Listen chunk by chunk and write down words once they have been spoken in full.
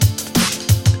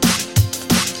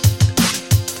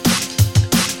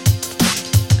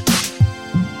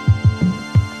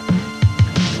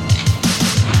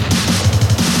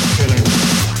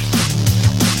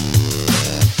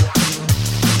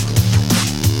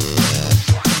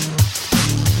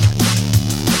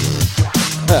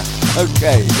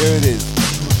Okay, here it is.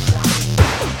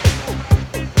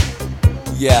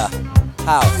 Yeah,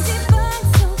 house.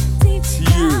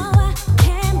 Tune.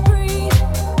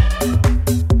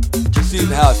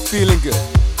 Tune house, feeling good.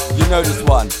 You know this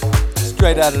one.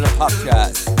 Straight out of the pop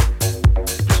charts.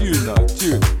 Tune though,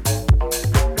 tune.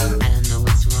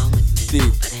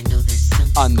 Deep.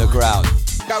 Underground.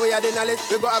 We are we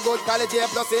got a good quality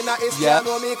plus in a history. Yeah.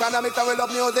 Know me economics and we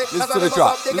love music. Listen to the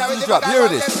drop. Listen to the drop. Here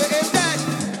it is.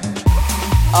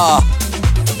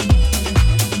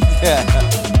 Yeah.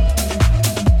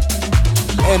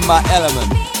 In my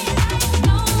element.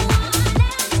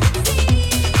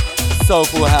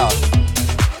 Soulful house.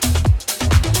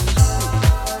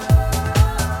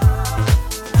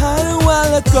 I don't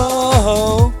wanna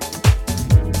go.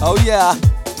 Oh yeah.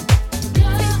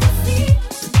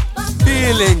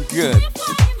 Feeling good.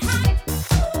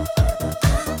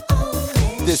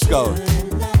 Disco.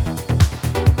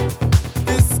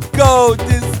 Disco,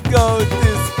 disco,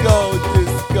 disco,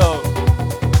 disco.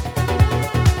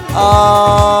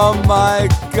 Oh my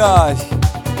gosh.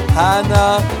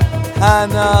 Hannah,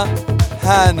 Hannah,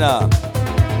 Hannah.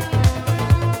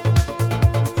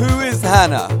 Who is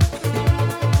Hannah?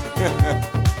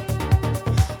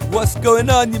 What's going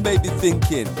on, you may be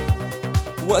thinking?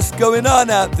 What's going on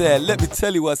out there? Let me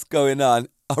tell you what's going on.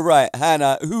 All right,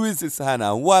 Hannah. Who is this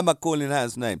Hannah? Why am I calling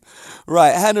Hannah's name?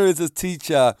 Right, Hannah is a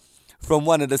teacher from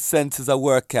one of the centres I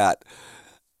work at.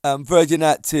 Virgin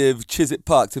Active, Chiswick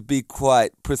Park to be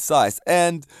quite precise.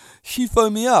 And she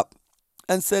phoned me up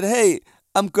and said, hey,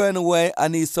 I'm going away. I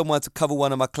need someone to cover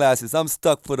one of my classes. I'm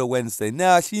stuck for the Wednesday.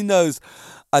 Now, she knows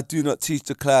I do not teach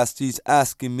the class she's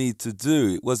asking me to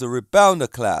do. It was a rebounder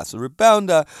class. A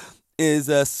rebounder is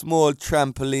a small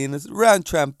trampoline, it's a round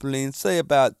trampoline, say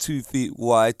about 2 feet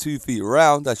wide, 2 feet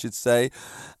round, I should say,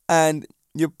 and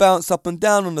you bounce up and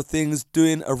down on the things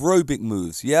doing aerobic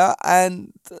moves, yeah?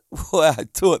 And well, I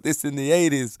taught this in the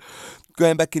 80s,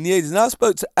 going back in the 80s, and I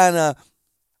spoke to Anna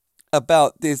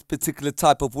about this particular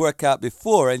type of workout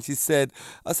before, and she said,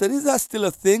 I said, is that still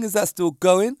a thing? Is that still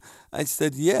going? And she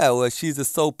said, yeah, well, she's the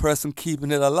sole person keeping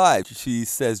it alive, she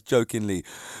says jokingly.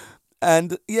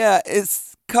 And yeah,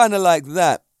 it's kind of like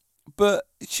that. But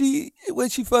when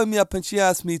she phoned me up and she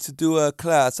asked me to do a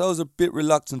class, I was a bit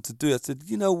reluctant to do it. I said,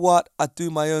 you know what? I do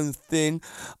my own thing.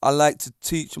 I like to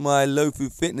teach my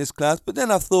low-food fitness class. But then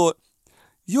I thought,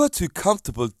 you're too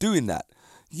comfortable doing that.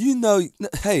 You know,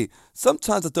 hey,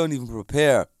 sometimes I don't even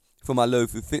prepare for my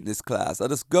low-food fitness class. I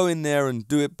just go in there and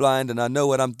do it blind, and I know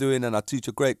what I'm doing, and I teach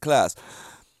a great class.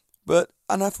 And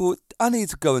I thought, I need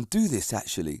to go and do this,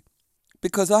 actually.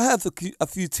 Because I have a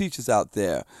few teachers out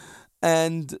there.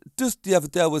 And just the other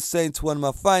day I was saying to one of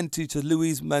my fine teachers,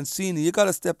 Louise Mancini, you got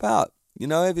to step out. You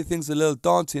know, everything's a little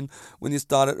daunting when you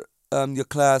start your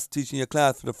class, teaching your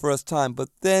class for the first time. But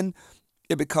then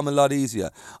it become a lot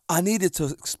easier. I needed to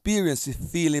experience this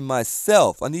feeling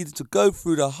myself. I needed to go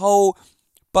through the whole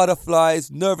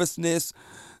butterflies, nervousness,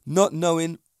 not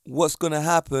knowing what's going to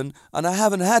happen. And I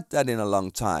haven't had that in a long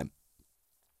time.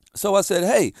 So I said,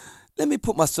 hey, let me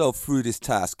put myself through this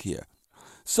task here.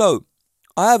 So,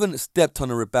 I haven't stepped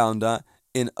on a rebounder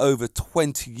in over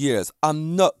 20 years.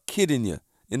 I'm not kidding you.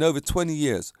 In over 20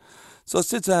 years. So I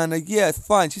said to Hannah, yeah,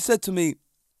 fine. She said to me,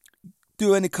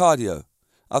 do any cardio.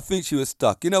 I think she was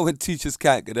stuck. You know when teachers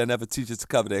can't get another teacher to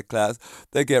cover their class,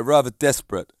 they get rather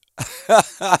desperate.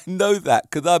 I know that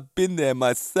because I've been there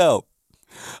myself.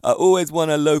 I always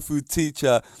want a low-food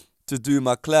teacher to do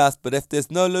my class, but if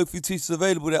there's no low-food teachers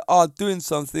available that are doing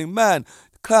something, man,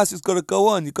 the class has got to go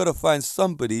on. You've got to find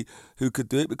somebody who could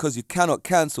do it because you cannot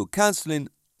cancel. Cancelling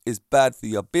is bad for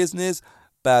your business,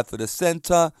 bad for the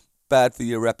centre, bad for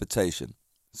your reputation.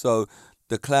 So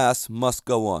the class must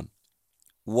go on,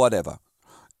 whatever.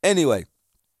 Anyway,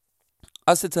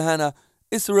 I said to Hannah,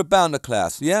 it's a rebounder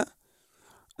class, yeah?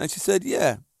 And she said,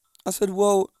 yeah. I said,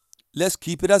 well, let's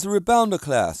keep it as a rebounder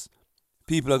class.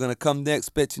 People are going to come there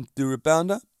expecting to do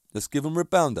rebounder. Let's give them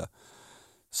rebounder.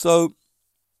 So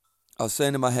I was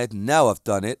saying in my head, now I've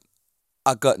done it.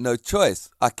 I got no choice.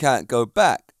 I can't go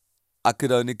back. I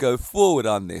could only go forward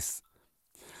on this.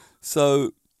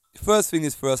 So first thing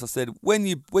is first, I said, when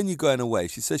you going away?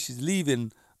 She said she's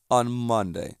leaving on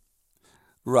Monday.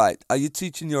 Right. Are you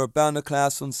teaching your rebounder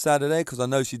class on Saturday? Because I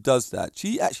know she does that.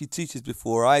 She actually teaches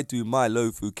before I do my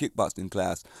low-food kickboxing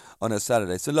class on a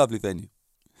Saturday. It's a lovely venue.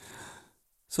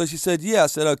 So she said, yeah. I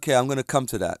said, okay, I'm going to come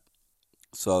to that.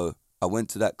 So I went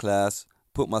to that class,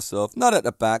 put myself, not at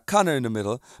the back, kind of in the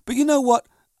middle. But you know what?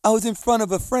 I was in front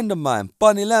of a friend of mine,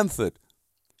 Bonnie Lamford.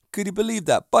 Could you believe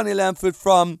that? Bonnie Lamford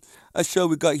from a show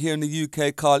we got here in the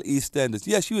UK called EastEnders.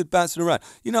 Yeah, she was bouncing around.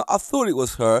 You know, I thought it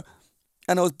was her,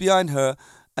 and I was behind her,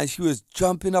 and she was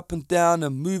jumping up and down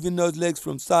and moving those legs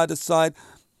from side to side.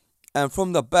 And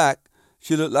from the back,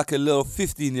 she looked like a little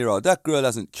 15-year-old. That girl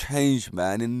hasn't changed,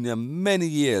 man, in the many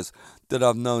years that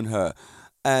I've known her.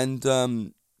 And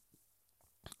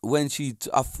when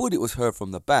I thought it was her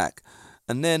from the back.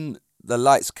 And then the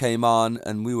lights came on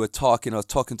and we were talking. I was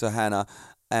talking to Hannah,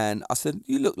 and I said,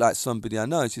 "You look like somebody I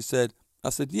know." And I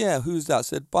said, "Yeah, who's that?" I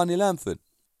said, "Bonnie Lamford."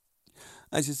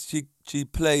 And she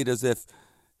played as if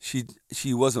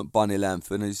she wasn't Bonnie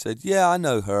Lamford. And she said, "Yeah, I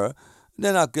know her." And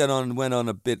then I went on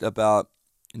a bit about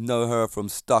know her from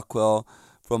Stockwell,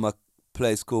 from a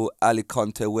place called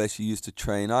Alicante where she used to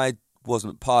train. I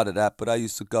wasn't part of that, but I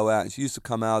used to go out, and she used to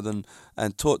come out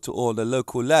and talk to all the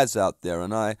local lads out there,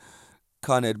 and I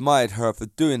kind of admired her for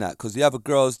doing that, because the other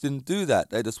girls didn't do that.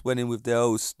 They just went in with their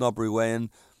old snobbery way and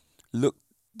looked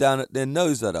down at their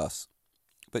nose at us.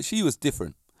 But she was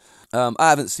different. I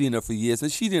haven't seen her for years,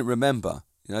 and she didn't remember.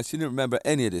 She didn't remember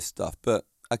any of this stuff, but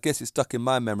I guess it stuck in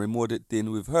my memory more than it did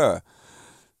with her.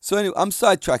 So anyway, I'm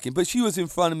sidetracking, but she was in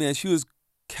front of me, and she was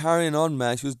carrying on,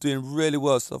 man. She was doing really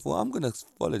well. So I thought, I'm going to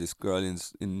follow this girl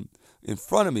in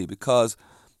front of me, because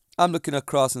I'm looking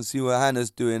across and see what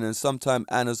Hannah's doing. And sometimes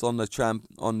Anna's on the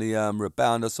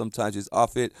rebounder, sometimes she's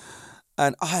off it.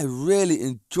 And I really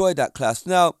enjoyed that class.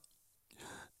 Now,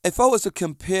 if I was to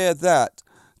compare that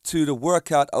to the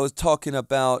workout I was talking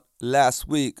about last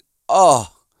week,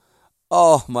 oh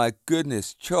my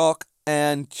goodness, chalk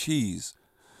and cheese.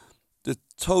 The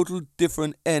total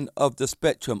different end of the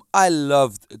spectrum. I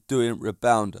loved doing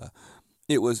rebounder.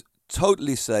 It was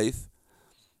totally safe.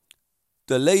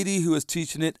 The lady who was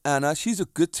teaching it, Anna, she's a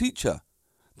good teacher.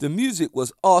 The music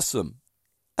was awesome.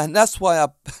 And that's why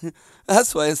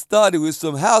I started with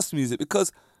some house music,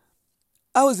 because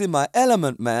I was in my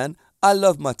element, man. I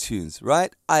love my tunes,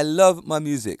 right? I love my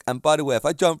music. And by the way, if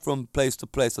I jump from place to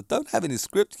place, I don't have any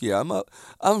script here.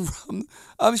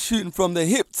 I'm shooting from the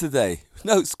hip today.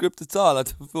 No script at all. I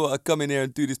thought I'd come in here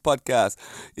and do this podcast.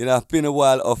 I've been a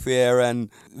while off air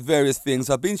and various things.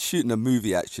 I've been shooting a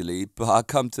movie, actually, but I'll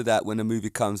come to that when the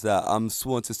movie comes out. I'm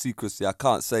sworn to secrecy. I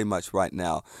can't say much right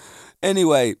now.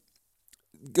 Anyway,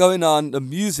 going on the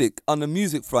music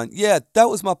front, yeah, that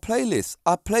was my playlist.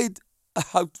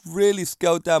 I really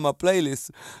scaled down my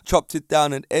playlist, chopped it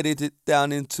down and edited it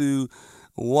down into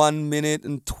 1 minute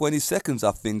and 20 seconds,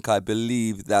 I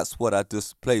believe that's what I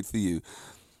just played for you.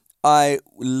 I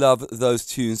love those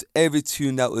tunes. Every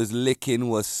tune that was licking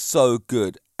was so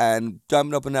good. And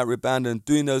jumping up on that rebounder and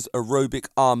doing those aerobic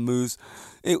arm moves,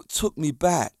 it took me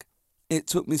back. It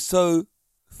took me so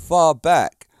far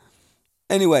back.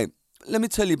 Anyway, let me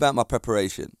tell you about my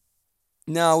preparation.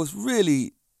 Now, I was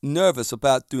really nervous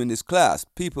about doing this class.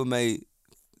 People may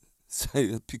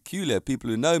say peculiar, people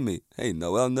who know me. Hey,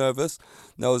 Noel, nervous?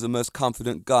 Noel's the most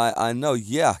confident guy I know.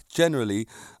 Yeah, generally,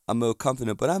 I'm more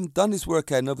confident, but I haven't done this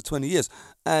workout in over 20 years.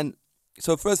 And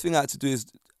so first thing I had to do is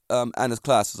Anna's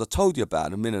class, as I told you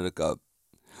about a minute ago.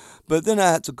 But then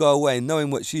I had to go away knowing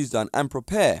what she's done and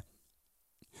prepare.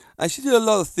 And she did a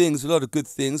lot of things, a lot of good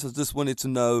things. I just wanted to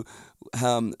know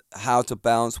how to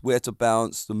bounce, where to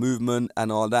bounce, the movement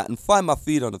and all that, and find my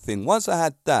feet on the thing. Once I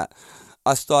had that,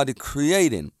 I started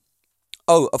creating.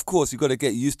 Oh, of course, you got to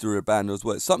get used to rebounder as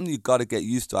well. It's something you got to get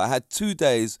used to. I had 2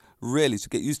 days really to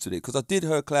get used to it, because I did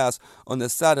her class on the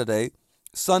Saturday.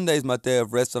 Sunday is my day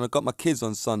of rest, and I got my kids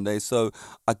on Sunday, so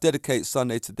I dedicate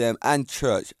Sunday to them and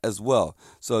church as well.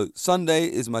 So Sunday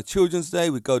is my children's day.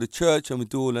 We go to church and we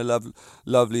do all the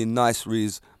lovely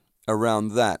niceries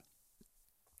around that.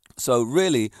 So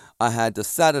really, I had the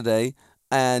Saturday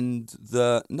and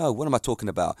what am I talking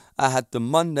about? I had the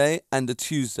Monday and the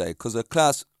Tuesday, because the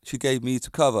class she gave me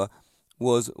to cover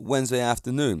was Wednesday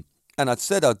afternoon. And I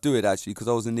said I'd do it, actually, because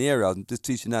I was in the area. I was just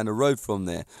teaching down the road from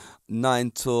there,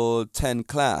 9 till 10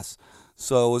 class.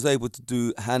 So I was able to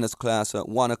do Hannah's class at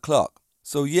 1 o'clock.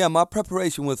 So yeah, my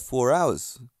preparation was 4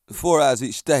 hours. 4 hours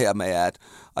each day, I may add.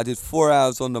 I did 4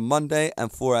 hours on the Monday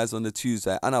and 4 hours on the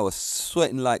Tuesday. And I was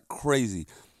sweating like crazy.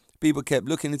 People kept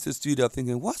looking into the studio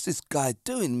thinking, what's this guy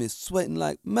doing? He's sweating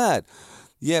like mad.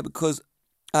 Yeah, because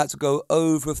I had to go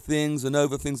over things and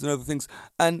over things and over things.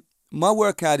 And my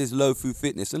workout is Low Food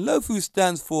Fitness, and Low Food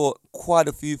stands for quite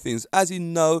a few things, as you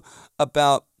know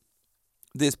about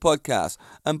this podcast.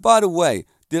 And by the way,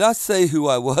 did I say who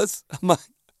I was?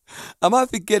 Am I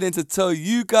forgetting to tell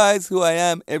you guys who I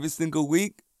am every single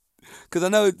week? Because I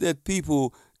know that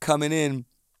people coming in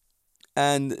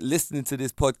and listening to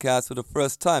this podcast for the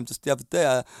first time. Just the other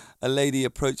day, a lady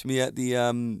approached me at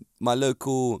my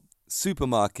local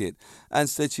supermarket and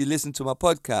said she listened to my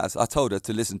podcast. I told her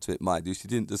to listen to it, mind you. She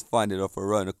didn't just find it off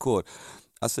her own accord.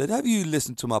 I said, have you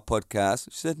listened to my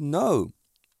podcast? She said, no.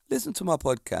 listen to my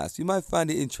podcast. You might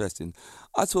find it interesting.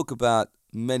 I talk about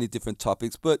many different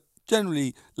topics, but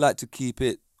generally like to keep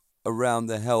it around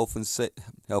the health and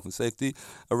safety,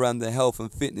 around the health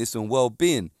and fitness and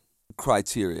well-being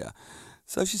criteria.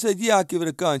 So she said, yeah, I'll give it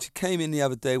a go. And she came in the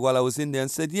other day while I was in there and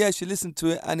said, yeah, she listened to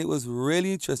it and it was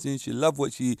really interesting. She loved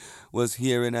what she was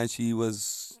hearing and she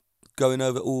was going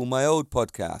over all my old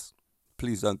podcasts.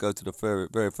 Please don't go to the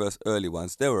very first early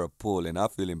ones. They were appalling. I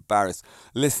feel embarrassed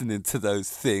listening to those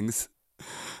things.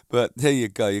 But there you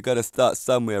go. You got to start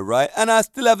somewhere, right? And I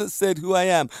still haven't said who I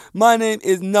am. My name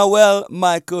is Noel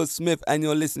Michael Smith, and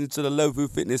you're listening to the Low Food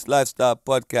Fitness Lifestyle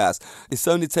Podcast. It's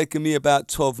only taken me about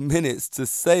 12 minutes to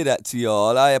say that to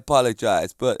y'all. I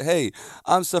apologize. But hey,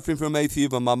 I'm suffering from hay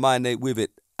fever. My mind ain't with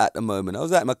it at the moment. I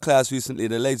was at my class recently.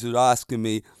 The ladies were asking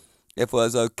me if I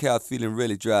was okay. I was feeling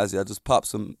really drowsy. I just popped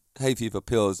some hay fever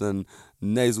pills and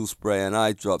nasal spray and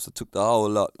eye drops. I took the whole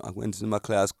lot. I went into my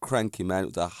class cranky, man. It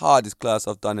was the hardest class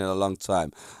I've done in a long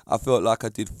time. I felt like I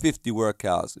did 50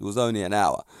 workouts. It was only an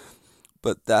hour.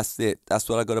 But that's it. That's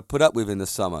what I got to put up with in the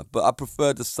summer. But I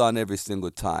prefer the sun every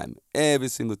single time. Every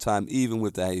single time, even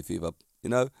with the hay fever. You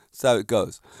know, that's how it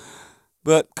goes.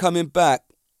 But coming back,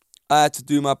 I had to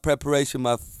do my preparation,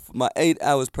 my 8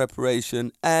 hours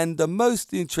preparation, and the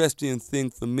most interesting thing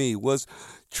for me was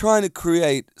trying to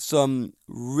create some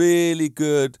really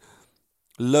good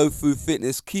low food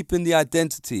fitness, keeping the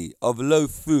identity of low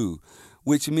food,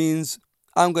 which means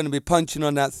I'm going to be punching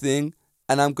on that thing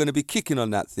and I'm going to be kicking on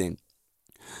that thing.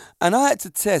 And I had to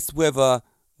test whether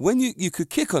when you could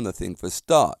kick on the thing for a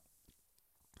start.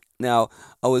 Now,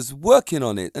 I was working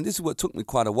on it, and this is what took me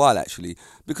quite a while actually,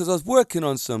 because I was working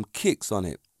on some kicks on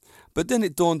it. But then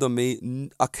it dawned on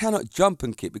me, I cannot jump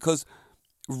and kick because,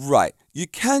 right, you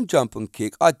can jump and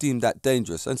kick. I deem that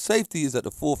dangerous, and safety is at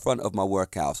the forefront of my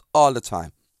workouts all the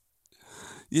time.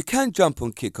 You can jump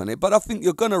and kick on it, but I think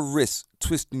you're going to risk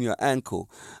twisting your ankle.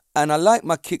 And I like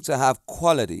my kick to have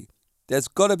quality. There's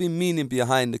got to be meaning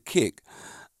behind the kick.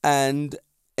 And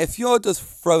if you're just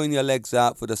throwing your legs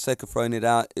out for the sake of throwing it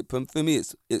out, for me,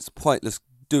 it's pointless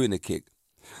doing a kick.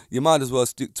 You might as well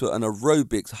stick to an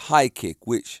aerobics high kick,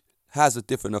 which has a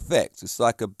different effect. It's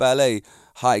like a ballet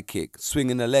high kick,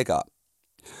 swinging the leg up.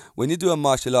 When you do a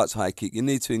martial arts high kick, you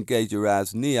need to engage your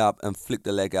abs, knee up, and flick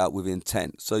the leg out with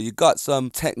intent. So you got some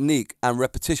technique and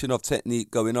repetition of technique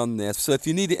going on there. So if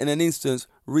you need it in an instance,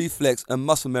 reflex and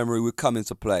muscle memory will come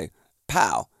into play.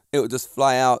 Pow! It will just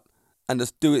fly out and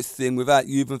just do its thing without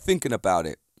you even thinking about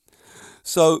it.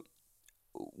 So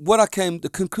the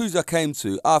conclusion I came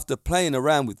to after playing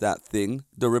around with that thing,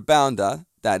 the rebounder,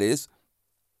 that is,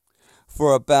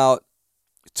 for about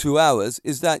 2 hours,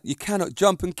 is that you cannot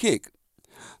jump and kick.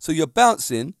 So you're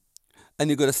bouncing and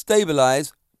you've got to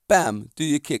stabilize, bam, do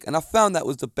your kick. And I found that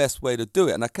was the best way to do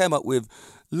it. And I came up with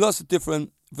lots of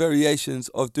different variations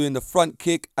of doing the front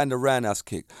kick and the roundhouse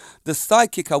kick. The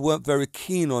side kick I weren't very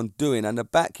keen on doing, and the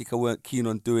back kick I weren't keen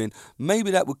on doing.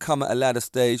 Maybe that would come at a later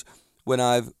stage when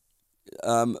I've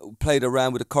played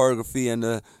around with the choreography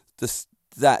and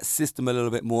that system a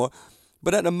little bit more.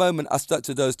 But at the moment, I stuck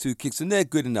to those two kicks, and they're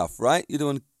good enough, right? You don't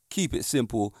want to keep it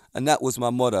simple, and that was my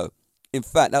motto. In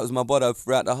fact, that was my motto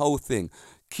throughout the whole thing.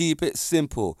 Keep it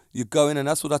simple. You go in, and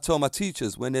that's what I tell my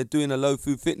teachers when they're doing a low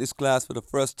food fitness class for the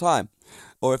first time,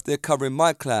 or if they're covering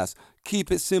my class.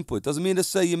 Keep it simple. It doesn't mean to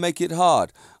say you make it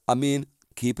hard. I mean,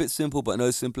 keep it simple, but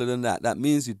no simpler than that. That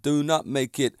means you do not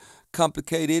make it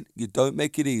complicated. You don't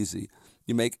make it easy.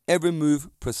 You make every move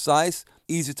precise,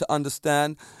 easy to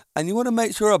understand, and you want to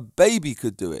make sure a baby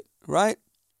could do it, right?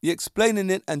 You're explaining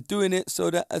it and doing it so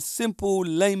that a simple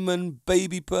layman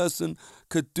baby person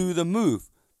could do the move.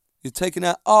 You're taking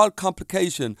out all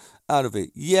complication out of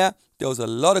it. Yeah, there was a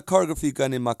lot of choreography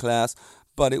going in my class,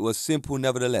 but it was simple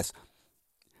nevertheless.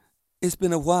 It's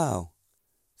been a while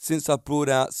since I brought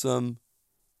out some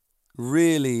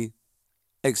really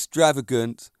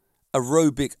extravagant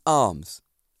aerobic arms.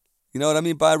 You know what I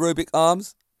mean by aerobic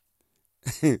arms?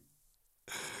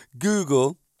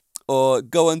 Google or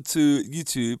go onto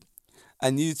YouTube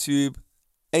and YouTube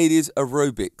 80s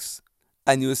aerobics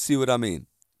and you'll see what I mean.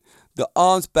 The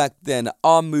arms back then, the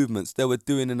arm movements they were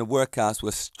doing in the workouts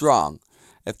were strong.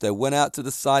 If they went out to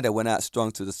the side, they went out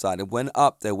strong to the side. They went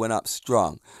up, they went up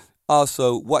strong.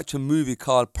 Also, watch a movie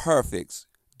called Perfect.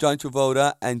 John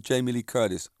Travolta and Jamie Lee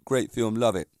Curtis. Great film,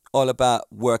 love it. All about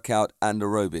workout and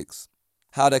aerobics.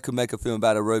 How they could make a film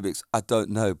about aerobics, I don't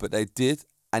know, but they did,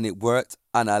 and it worked,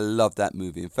 and I love that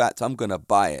movie. In fact, I'm going to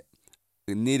buy it.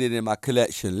 I need it in my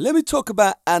collection. Let me talk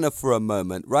about Anna for a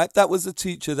moment, right? That was a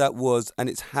teacher that was, and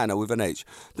it's Hannah with an H.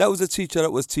 That was a teacher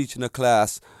that was teaching a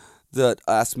class that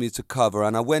asked me to cover,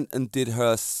 and I went and did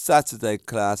her Saturday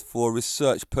class for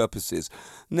research purposes.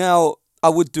 Now, I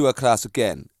would do a class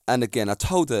again and again. I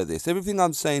told her this. Everything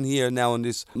I'm saying here now on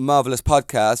this marvelous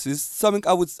podcast is something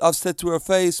I've said to her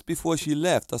face before she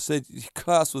left. I said, your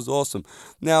class was awesome.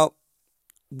 Now,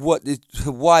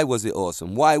 why was it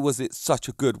awesome? Why was it such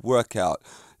a good workout?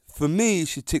 For me,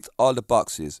 she ticked all the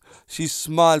boxes. She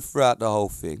smiled throughout the whole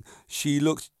thing. She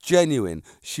looked genuine.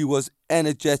 She was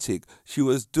energetic. She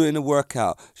was doing the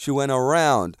workout. She went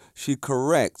around. She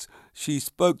correct. She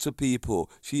spoke to people.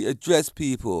 She addressed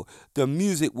people. The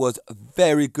music was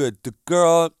very good. The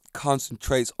girl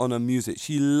concentrates on her music.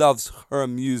 She loves her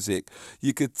music.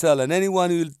 You could tell.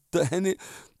 And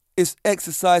it's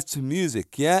exercise to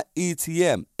music, yeah?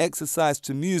 ETM, exercise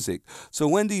to music. So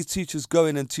when these teachers go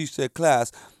in and teach their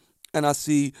class, and I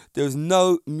see there's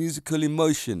no musical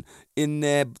emotion in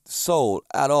their soul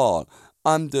at all,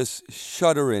 I'm just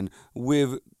shuddering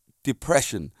with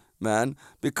depression, man,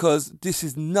 because this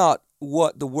is not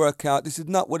what the workout, this is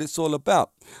not what it's all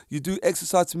about. You do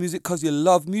exercise to music because you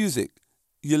love music.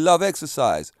 You love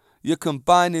exercise. You're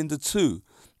combining the two.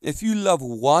 If you love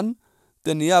one,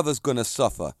 then the other's going to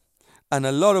suffer. And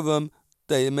a lot of them,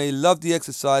 they may love the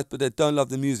exercise, but they don't love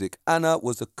the music. Anna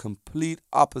was a complete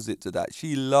opposite to that.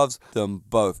 She loves them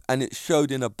both, and it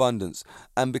showed in abundance.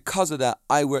 And because of that,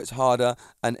 I worked harder,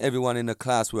 and everyone in the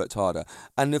class worked harder.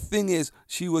 And the thing is,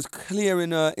 she was clear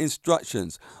in her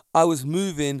instructions. I was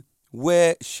moving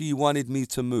where she wanted me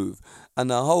to move, and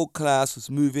the whole class was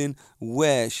moving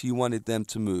where she wanted them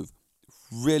to move.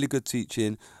 Really good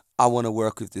teaching. I want to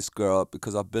work with this girl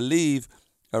because I believe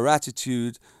her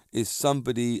attitude is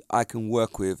somebody I can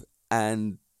work with,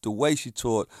 and the way she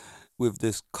taught with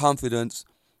this confidence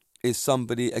is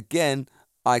somebody, again,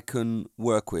 I can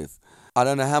work with. I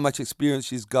don't know how much experience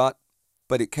she's got,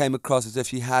 but it came across as if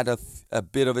she had a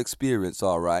bit of experience,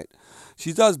 all right.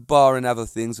 She does bar and other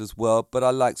things as well, but I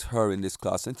liked her in this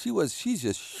class, and she's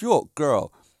a short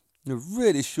girl,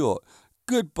 really short,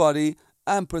 good body,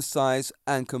 and precise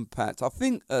and compact. I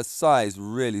think her size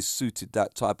really suited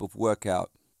that type of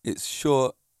workout. It's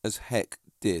short as heck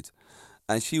did.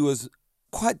 And she was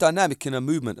quite dynamic in her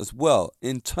movement as well,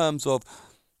 in terms of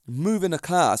moving a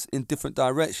class in different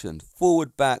directions,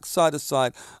 forward, back, side to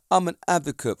side. I'm an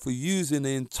advocate for using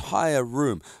the entire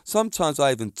room. Sometimes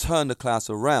I even turn the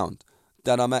class around,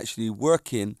 that I'm actually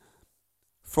working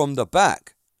from the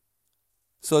back.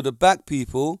 So the back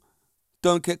people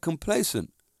don't get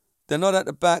complacent. They're not at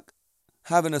the back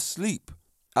having a sleep.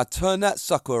 I turn that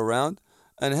sucker around,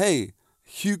 and hey,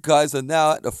 you guys are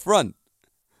now at the front.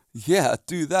 Yeah,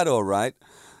 do that all right.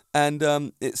 And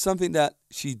it's something that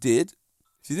she did.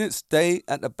 She didn't stay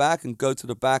at the back and go to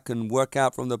the back and work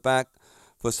out from the back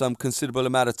for some considerable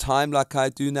amount of time like I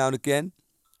do now and again.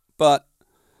 But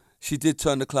she did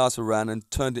turn the class around and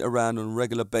turned it around on a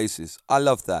regular basis. I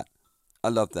love that. I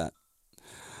love that.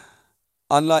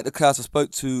 Unlike the class I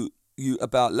spoke to you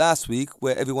about last week,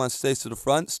 where everyone stays to the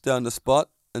front, stay on the spot,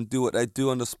 and do what they do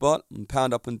on the spot and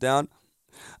pound up and down.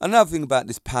 Another thing about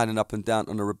this pounding up and down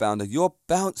on a rebounder, you're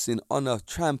bouncing on a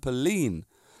trampoline.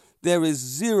 There is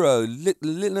zero,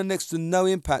 little next to no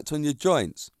impact on your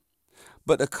joints.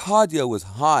 But the cardio was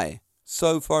high.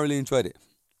 So thoroughly enjoyed it.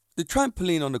 The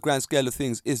trampoline on the grand scale of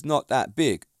things is not that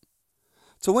big.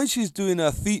 So when she's doing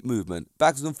her feet movement,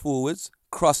 backwards and forwards,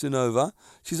 crossing over,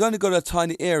 she's only got a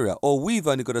tiny area, or we've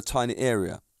only got a tiny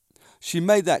area. She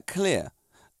made that clear.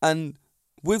 And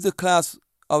with the class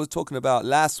I was talking about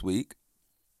last week,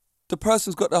 the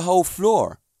person's got the whole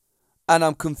floor, and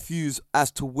I'm confused as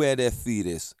to where their feet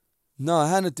is. No,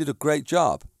 Hannah did a great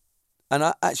job, and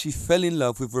I actually fell in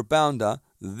love with rebounder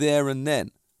there and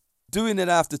then. Doing it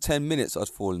after 10 minutes, I'd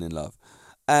fallen in love.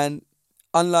 And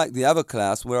unlike the other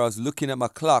class where I was looking at my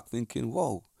clock thinking,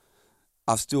 whoa,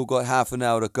 I've still got half an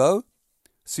hour to go.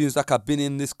 Seems like I've been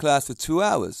in this class for 2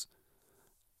 hours.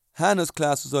 Hannah's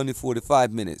class was only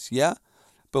 45 minutes, yeah?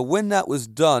 But when that was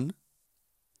done,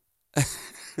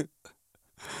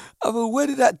 I mean, where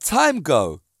did that time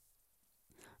go?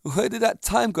 Where did that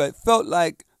time go? It felt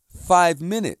like 5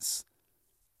 minutes.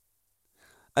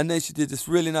 And then she did this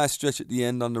really nice stretch at the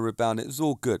end on the rebound. It was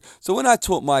all good. So when I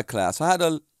taught my class, I had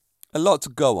a lot to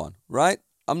go on, right?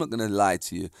 I'm not going to lie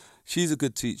to you. She's a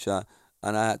good teacher.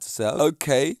 And I had to say,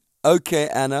 okay,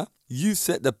 Anna, you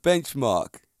set the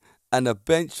benchmark. And the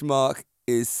benchmark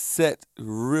is set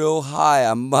real high,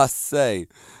 I must say.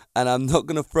 And I'm not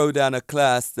going to throw down a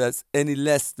class that's any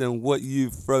less than what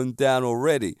you've thrown down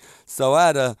already. So I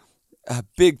had a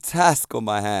big task on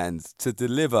my hands to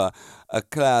deliver a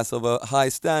class of a high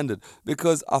standard,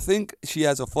 because I think she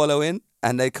has a following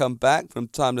and they come back from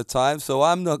time to time. So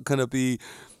I'm not going to be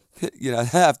I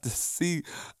have to see.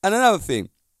 And another thing,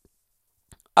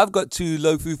 I've got 2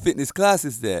 low-food fitness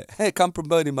classes there. Heck, I'm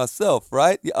promoting myself,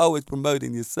 right? You're always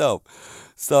promoting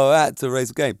yourself. So I had to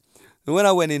raise a game. And when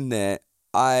I went in there,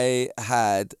 I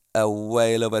had a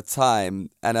whale of a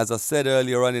time. And as I said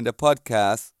earlier on in the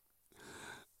podcast,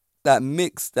 that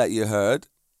mix that you heard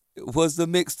was the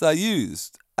mix I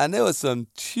used. And there were some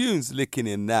tunes licking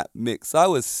in that mix. I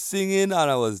was singing and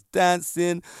I was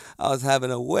dancing. I was having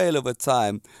a whale of a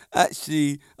time.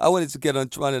 Actually, I wanted to get on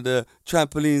one of the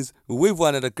trampolines with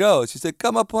one of the girls. She said,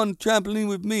 come up on the trampoline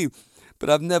with me. But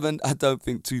I don't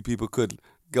think 2 people could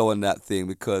go on that thing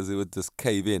because it would just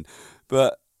cave in.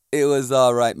 But it was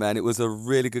all right, man. It was a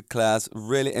really good class,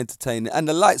 really entertaining. And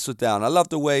the lights were down. I love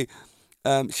the way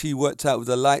she worked out with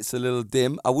the lights a little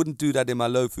dim. I wouldn't do that in my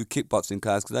low-food kickboxing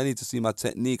class because I need to see my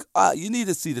technique. You need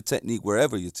to see the technique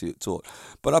wherever you're taught.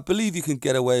 But I believe you can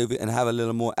get away with it and have a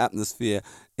little more atmosphere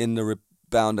in the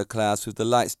rebounder class with the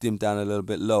lights dimmed down a little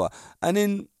bit lower. And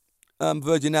in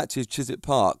Virgin Active Chiswick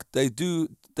Park, they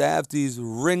have these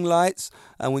ring lights,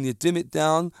 and when you dim it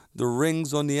down, the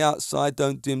rings on the outside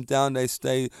don't dim down. They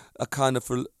stay a kind of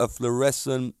a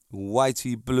fluorescent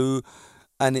whitey blue,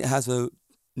 and it has a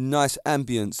nice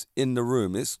ambience in the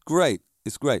room. It's great.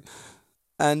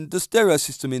 And the stereo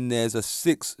system in there is a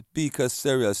 6-speaker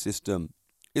stereo system.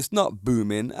 It's not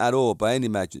booming at all by any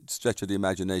stretch of the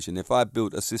imagination. If I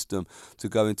built a system to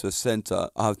go into a centre,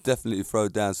 I'll definitely throw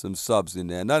down some subs in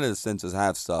there. None of the centres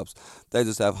have subs. They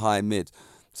just have high mid.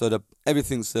 So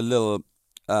everything's a little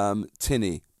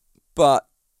tinny. But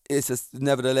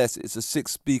nevertheless, it's a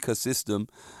 6-speaker system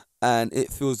and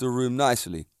it fills the room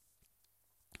nicely.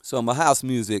 So my house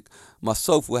music, my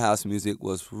soulful house music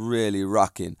was really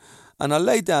rocking. And I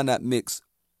laid down that mix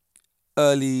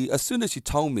early, as soon as she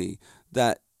told me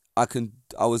that I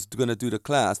was going to do the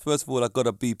class. First of all, I got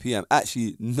a BPM.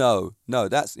 Actually, no,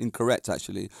 that's incorrect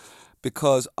actually.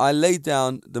 Because I laid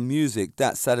down the music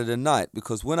that Saturday night,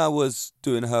 because when I was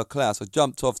doing her class, I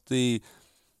jumped off the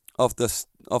just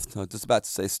about to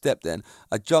say step then.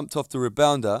 I jumped off the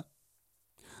rebounder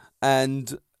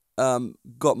and I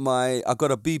got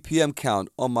a BPM count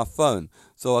on my phone.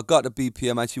 So I got the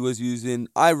BPM and she was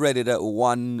I read it at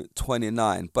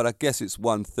 129, but I guess it's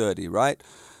 130, right?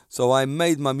 So I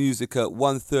made my music at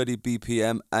 130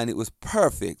 BPM and it was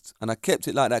perfect. And I kept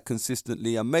it like that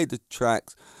consistently. I made the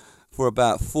tracks for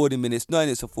about 40 minutes, knowing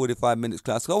it's a 45 minutes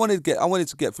class. So I wanted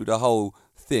to get through the whole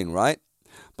thing, right?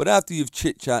 But after you've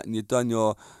chit-chat and you've done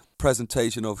your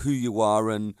presentation of who you are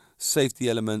and safety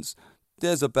elements,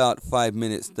 there's about 5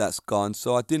 minutes that's gone.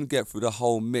 So I didn't get through the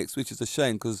whole mix, which is a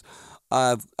shame because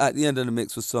at the end of the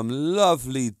mix was some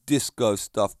lovely disco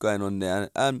stuff going on there.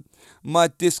 And my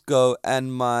disco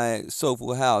and my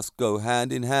soulful house go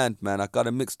hand in hand, man. I got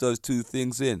to mix those 2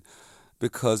 things in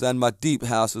and my deep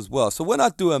house as well. So when I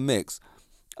do a mix,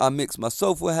 I mix my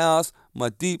soulful house, my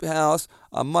deep house.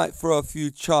 I might throw a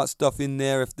few chart stuff in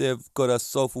there if they've got a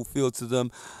soulful feel to them.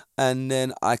 And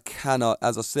then I cannot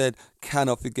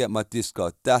forget my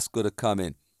disco. That's got to come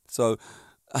in. So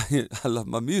I love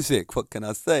my music. What can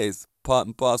I say? It's part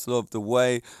and parcel of the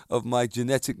way of my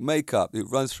genetic makeup. It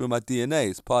runs through my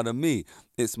DNA. It's part of me.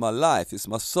 It's my life. It's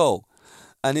my soul.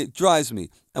 And it drives me.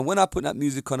 And when I put that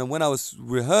music on and when I was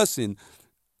rehearsing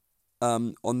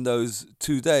on those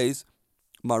 2 days,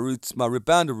 my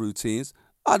rebounder routines,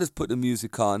 I just put the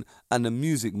music on and the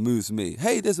music moves me.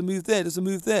 Hey, there's a move there, there's a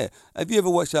move there. Have you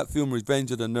ever watched that film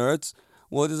Revenge of the Nerds?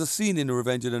 Well, there's a scene in the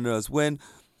Revenge of the Nerds when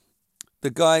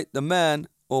the man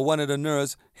or one of the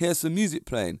nerds hears some music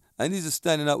playing and he's just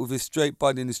standing up with his straight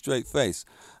body and his straight face.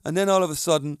 And then all of a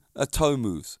sudden, a toe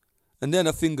moves. And then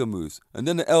a finger moves, and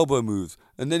then the elbow moves,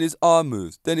 and then his arm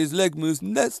moves, then his leg moves.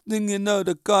 Next thing you know,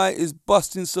 the guy is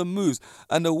busting some moves.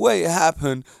 And the way it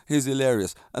happened is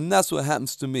hilarious. And that's what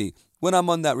happens to me when I'm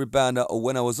on that rebounder or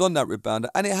when I was on that rebounder.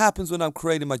 And it happens when I'm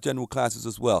creating my general classes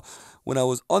as well. When I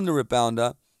was on the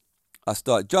rebounder, I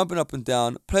start jumping up and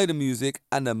down, play the music,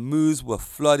 and the moves were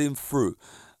flooding through.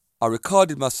 I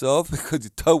recorded myself because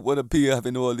you don't want to be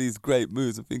having all these great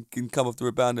moves and thinking, come off the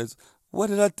rebounders,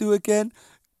 what did I do again?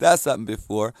 That's happened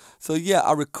before. So yeah,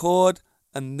 I record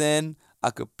and then I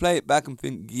could play it back and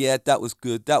think, yeah, that was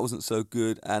good, that wasn't so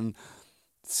good, and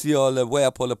weigh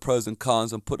up all the pros and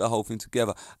cons and put the whole thing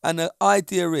together. And the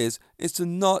idea is to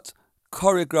not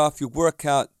choreograph your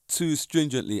workout too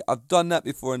stringently. I've done that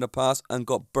before in the past and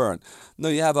got burnt. No,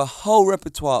 you have a whole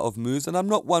repertoire of moves, and I'm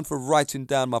not one for writing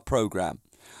down my program.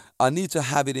 I need to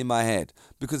have it in my head,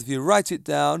 because if you write it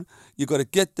down, you got to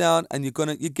get down and you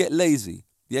get lazy.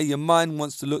 Yeah, your mind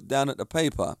wants to look down at the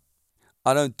paper.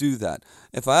 I don't do that.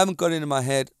 If I haven't got it in my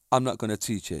head, I'm not going to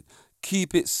teach it.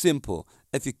 Keep it simple.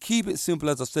 If you keep it simple,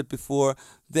 as I said before,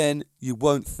 then you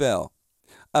won't fail.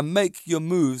 And make your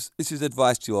moves, this is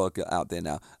advice to you all out there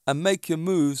now, and make your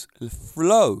moves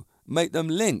flow, make them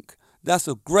link. That's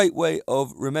a great way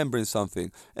of remembering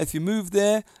something. If you move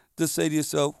there, just say to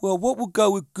yourself, well, what will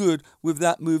go good with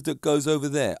that move that goes over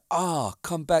there?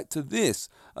 Come back to this,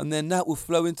 and then that will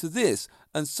flow into this,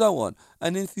 and so on.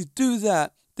 And if you do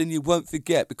that, then you won't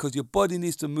forget, because your body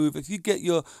needs to move. If you get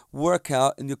your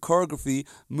workout and your choreography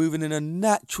moving in a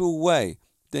natural way,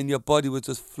 then your body will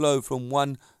just flow from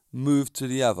one move to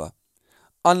the other.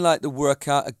 Unlike the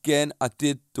workout, again, I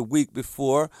did the week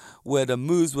before, where the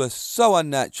moves were so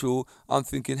unnatural, I'm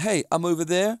thinking, hey, I'm over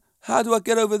there. How do I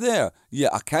get over there? Yeah,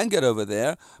 I can get over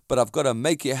there, but I've got to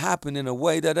make it happen in a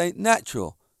way that ain't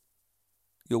natural.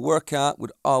 Your workout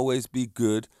would always be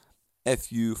good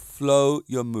if you flow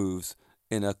your moves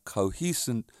in a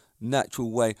cohesive,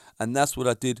 natural way. And that's what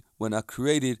I did when I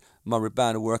created my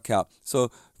Rebounder workout. So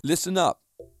listen up.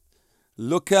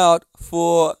 Look out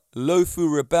for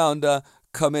Lofu Rebounder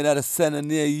coming at a center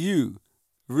near you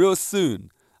real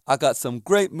soon. I got some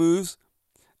great moves,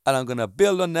 and I'm going to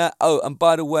build on that. Oh, and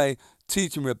by the way,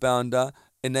 teaching Rebounder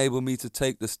enabled me to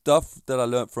take the stuff that I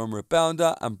learned from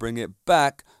Rebounder and bring it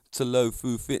back to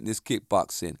Lofu Fitness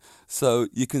Kickboxing. So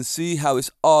you can see how it's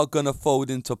all going to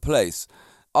fold into place.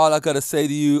 All I got to say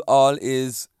to you all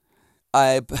is,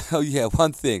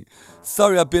 one thing.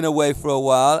 Sorry I've been away for a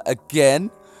while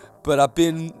again, but I've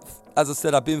been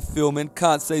filming.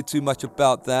 Can't say too much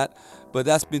about that, but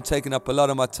that's been taking up a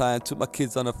lot of my time. Took my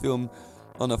kids on a film,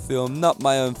 not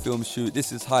my own film shoot.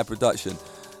 This is high production,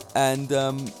 and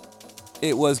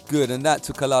it was good, and that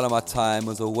took a lot of my time.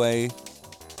 Was away,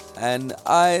 and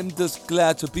I'm just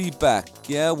glad to be back.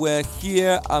 Yeah, we're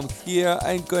here. I'm here.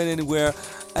 I ain't going anywhere,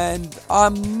 and I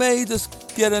may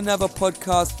just get another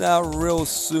podcast out real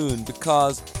soon,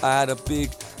 because I had a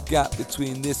big gap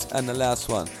between this and the last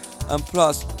one, and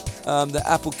plus the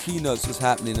Apple keynotes was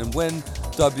happening, and when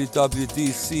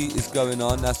WWDC is going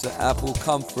on, that's the Apple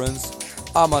conference,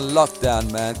 I'm on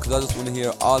lockdown, man, because I just want to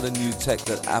hear all the new tech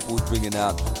that Apple's bringing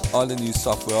out, all the new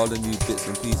software, all the new bits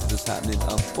and pieces that's happening,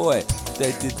 and boy,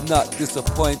 they did not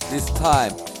disappoint this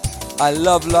time. I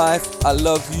love life, I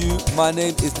love you. My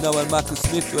name is Noel Michael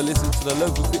Smith. You're listening to the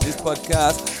Local Fitness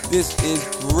Podcast. This is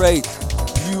great.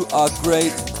 You are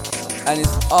great, and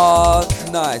it's all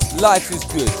nice. Life is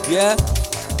good, yeah?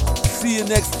 See you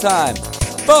next time.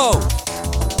 Boom!